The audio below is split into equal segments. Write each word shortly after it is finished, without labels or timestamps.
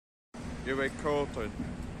You're recording.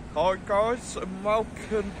 Hi guys, and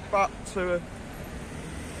welcome back to a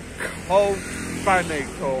cold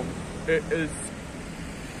Benidorm. It is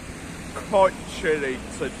quite chilly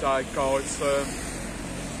today, guys.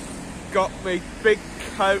 Got me big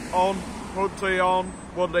coat on, hoodie on,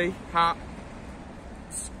 woolly hat.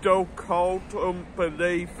 Still cold,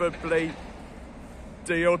 unbelievably.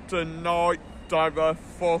 The other night they were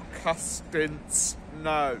forecasting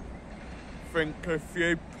snow. I think a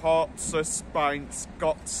few parts of Spain's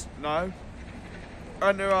got snow.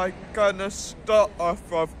 Anyway, gonna start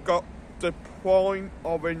off. I've got the prime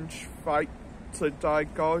orange vape today,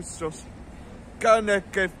 guys. Just gonna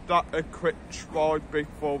give that a quick try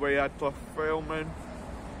before we head off filming.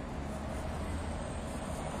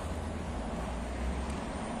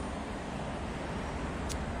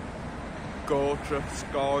 Gorgeous,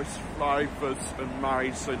 guys. Flavours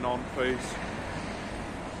amazing on these.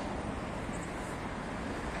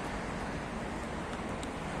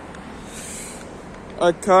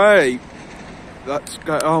 Okay, let's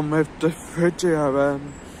get on with the video.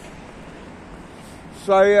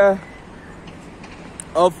 So yeah,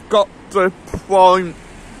 I've got the prime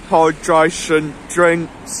hydration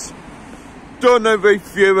drinks. Done a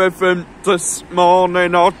review of them this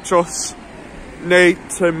morning. I just need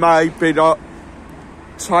to maybe like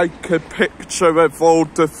take a picture of all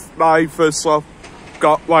the flavours I've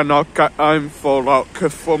got when I get home for like a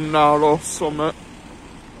thumbnail or something.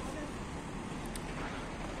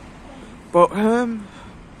 But I'm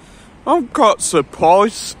quite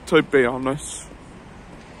surprised, to be honest.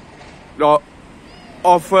 Like,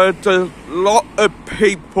 I've heard a lot of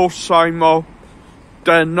people say, well,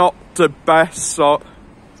 they're not the best, like,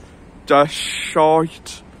 they're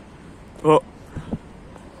shite. But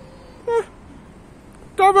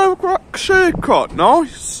they're actually quite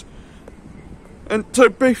nice. And to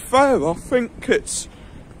be fair, I think it's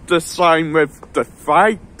the same with the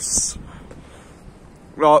vapes.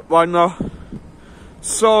 Like when I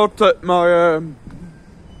saw that my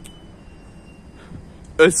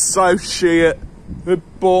associate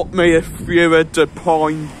had bought me a few of the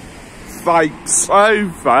pine vapes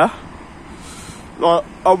over, like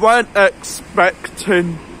I weren't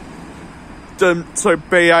expecting them to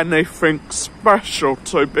be anything special,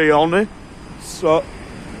 to be honest. So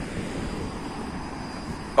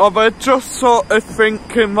I was just sort of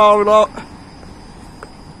thinking, well, like,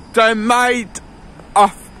 they're made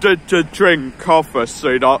after the drink,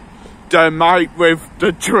 obviously, like, they're made with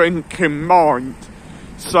the drink in mind.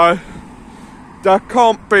 So, they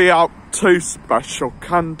can't be out too special,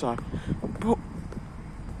 can they? But,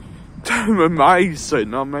 they're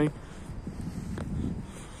amazing, I mean.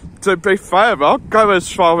 To be fair, I'd go as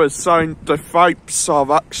far as saying the vapes are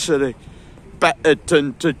actually better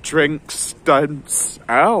than the drinks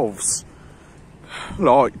themselves.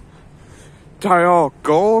 Like, they are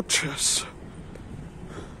gorgeous.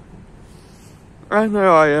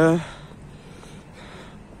 Anyway,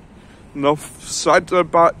 enough said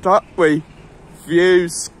about that.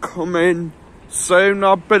 Reviews coming soon,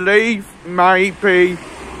 I believe, maybe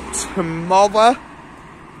tomorrow.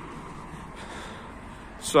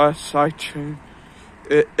 So stay tuned.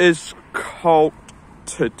 It is cold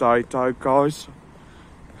today though, guys.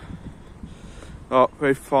 Like,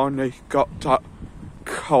 we finally got that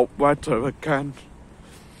cold weather again.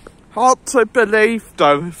 Hard to believe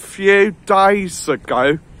though, a few days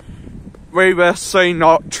ago we were seeing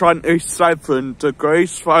like 27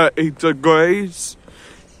 degrees, 30 degrees.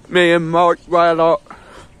 Me and Mike were like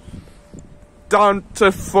down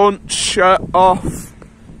to front, shirt off,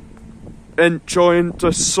 enjoying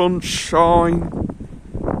the sunshine,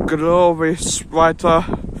 glorious weather.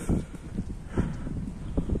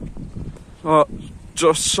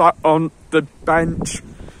 Just sat on the bench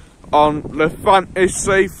on the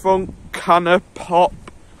fantasy funk can of pop,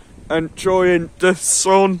 enjoying the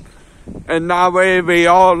sun, and now here we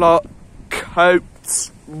are, like,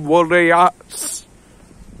 coats, woolly hats,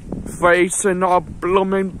 freezing our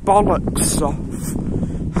blooming bollocks off.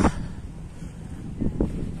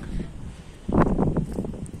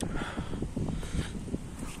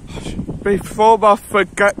 Before I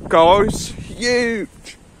forget, guys, huge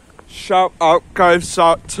shout out goes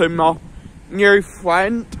out to my new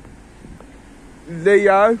friend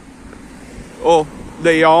Leo, or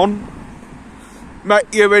Leon.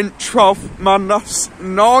 Met you in Trothman last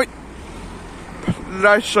night.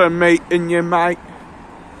 Pleasure meeting you, mate.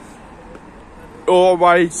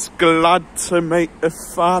 Always glad to meet a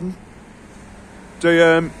fan.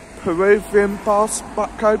 The Peruvian bar's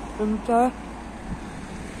back open there.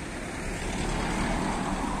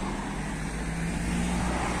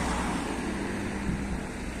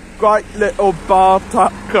 great little bar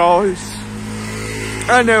that, guys.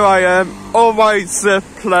 Anyway, always a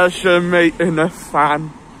pleasure meeting a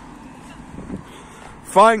fan.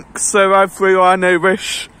 Thanks to everyone who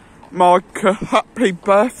wish Mike a happy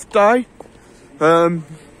birthday. Don't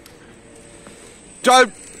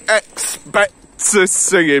expect to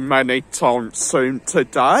see him anytime soon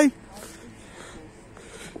today.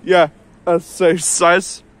 Yeah, as he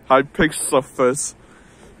says, hope he suffers.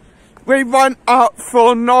 We went out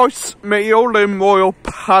for a nice meal in Royal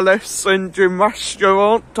Palace Indian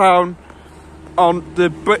restaurant down on the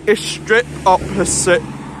British Strip opposite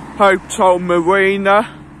Hotel Marina.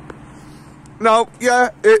 Now, yeah,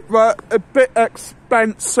 it was a bit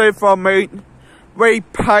expensive. I mean, we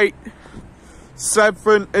paid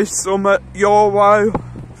 €70 euro.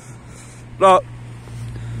 Look,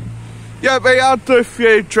 yeah, we had a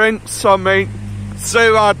few drinks. I mean,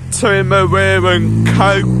 Sue had 2 Maria and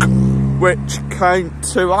Coke, which came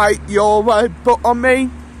to €8, but I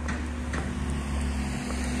mean,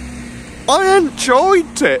 I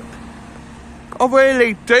enjoyed it. I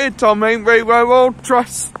really did. I mean, we were all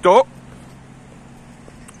dressed up.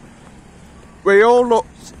 We all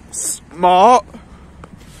looked smart.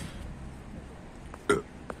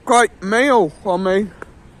 Great meal. I mean,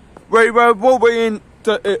 we were worrying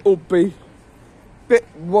that it'll be a bit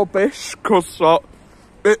rubbish because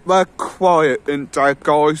it were quiet in there,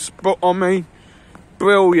 guys. But I mean,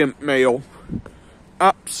 brilliant meal.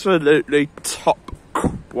 Absolutely top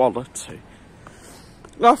quality.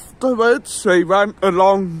 Afterwards, we went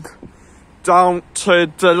along down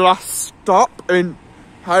to the last stop in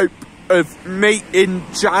hope of meeting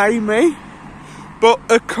Jamie. But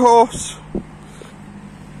of course,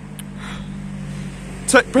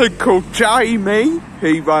 typical Jamie,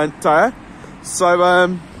 he went there.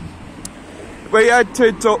 So we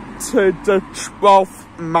headed up to the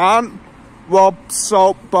 12th Man, Rob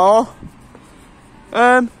Salt Bar.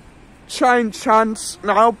 Changed hands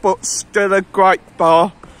now, but still a great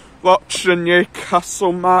bar. Watched the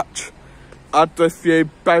Newcastle match, had a few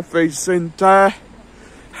bevies in there.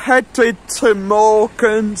 Headed to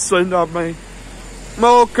Morgan's, and I mean,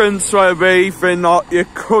 Morgan's were even like you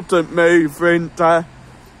couldn't move in there.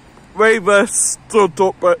 We were stood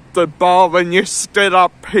up at the bar and you still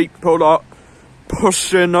had people like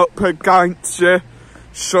pushing up against you,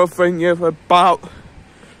 shoving you about.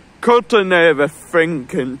 Couldn't hear a thing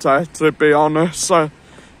in there, to be honest. So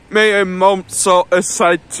me and Mum sort of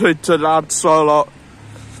said to the lads, so like,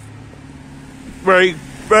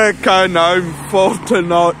 we're going home for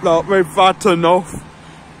tonight, like we've had enough.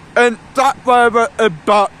 And that were at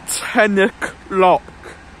about 10 o'clock.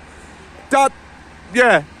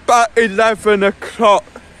 Yeah, about 11 o'clock.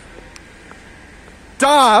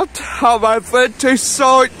 Dad, however,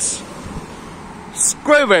 decides,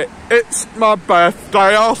 screw it, it's my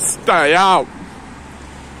birthday, I'll stay out.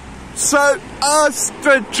 So, as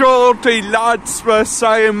the Geordie lads were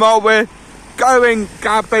saying, well, we're going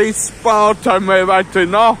Gabby's bar and we're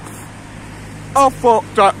heading off, I thought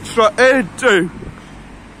that's what he'd do.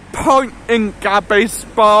 Point in Gabby's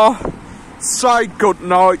bar, say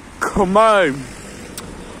goodnight, come home.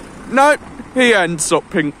 No, he ends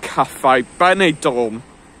up in Cafe Benidorm.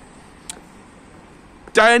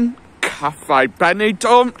 Then Cafe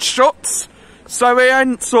Benidorm shuts, so he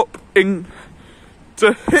ends up in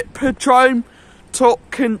the Hippodrome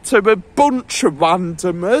talking to a bunch of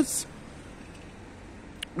randomers.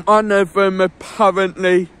 One of them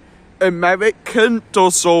apparently American,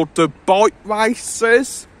 does all the bike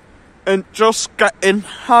races and just getting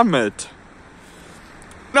hammered.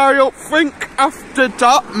 Now you'll think after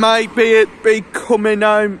that maybe it'd be coming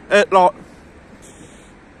home at like,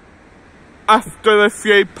 after a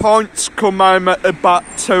few pints, come home at about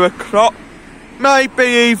 2 o'clock, maybe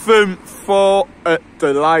even 4 at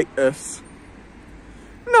the latest.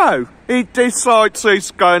 No, he decides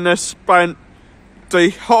he's going to spend the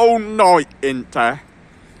whole night in there.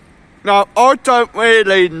 Now, I don't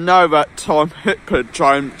really know what time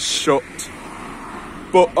Hippodrome's shut,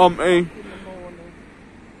 but I mean,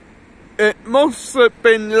 it must have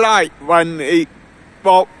been late when he,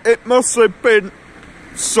 well, it must have been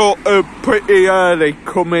sort of pretty early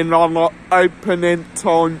coming on at opening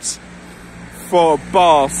times for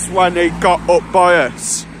bars when he got up by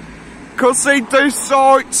us. Because he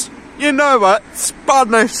decides, you know what,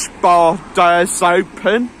 Spanish bar days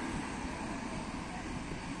open.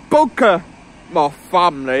 Bugger my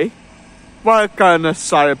family. We're going to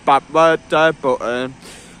say a bad word there, but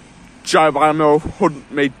Joanne will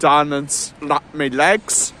hunt me down and slap me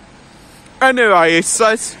legs. Anyway, he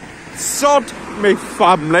says, sod me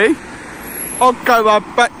family, I'll go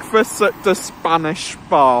have breakfast at the Spanish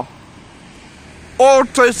bar.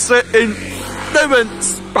 orders it in fluent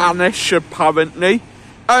Spanish apparently,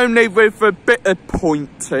 only with a bit of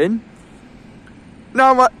pointing.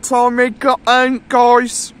 Now what time we got home,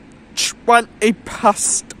 guys?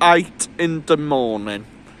 8:20 in the morning.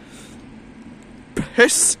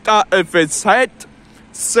 Pissed out of his head,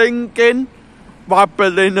 singing,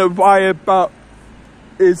 babbling away about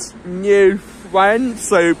his new friends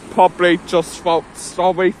who probably just felt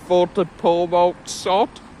sorry for the poor old sod.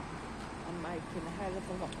 And making a hell of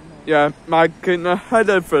a lot of noise. Yeah, making a hell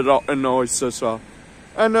of a lot of noise as well.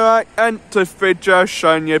 Anyway, end the video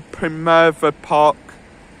showing you Primavera Park,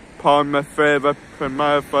 Primavera,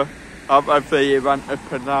 however you want to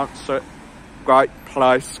pronounce it. Great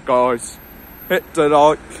place, guys. Hit the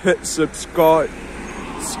like, hit subscribe.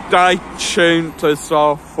 Stay tuned as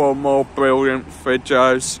well for more brilliant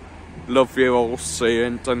videos. Love you all. See you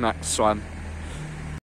in the next one.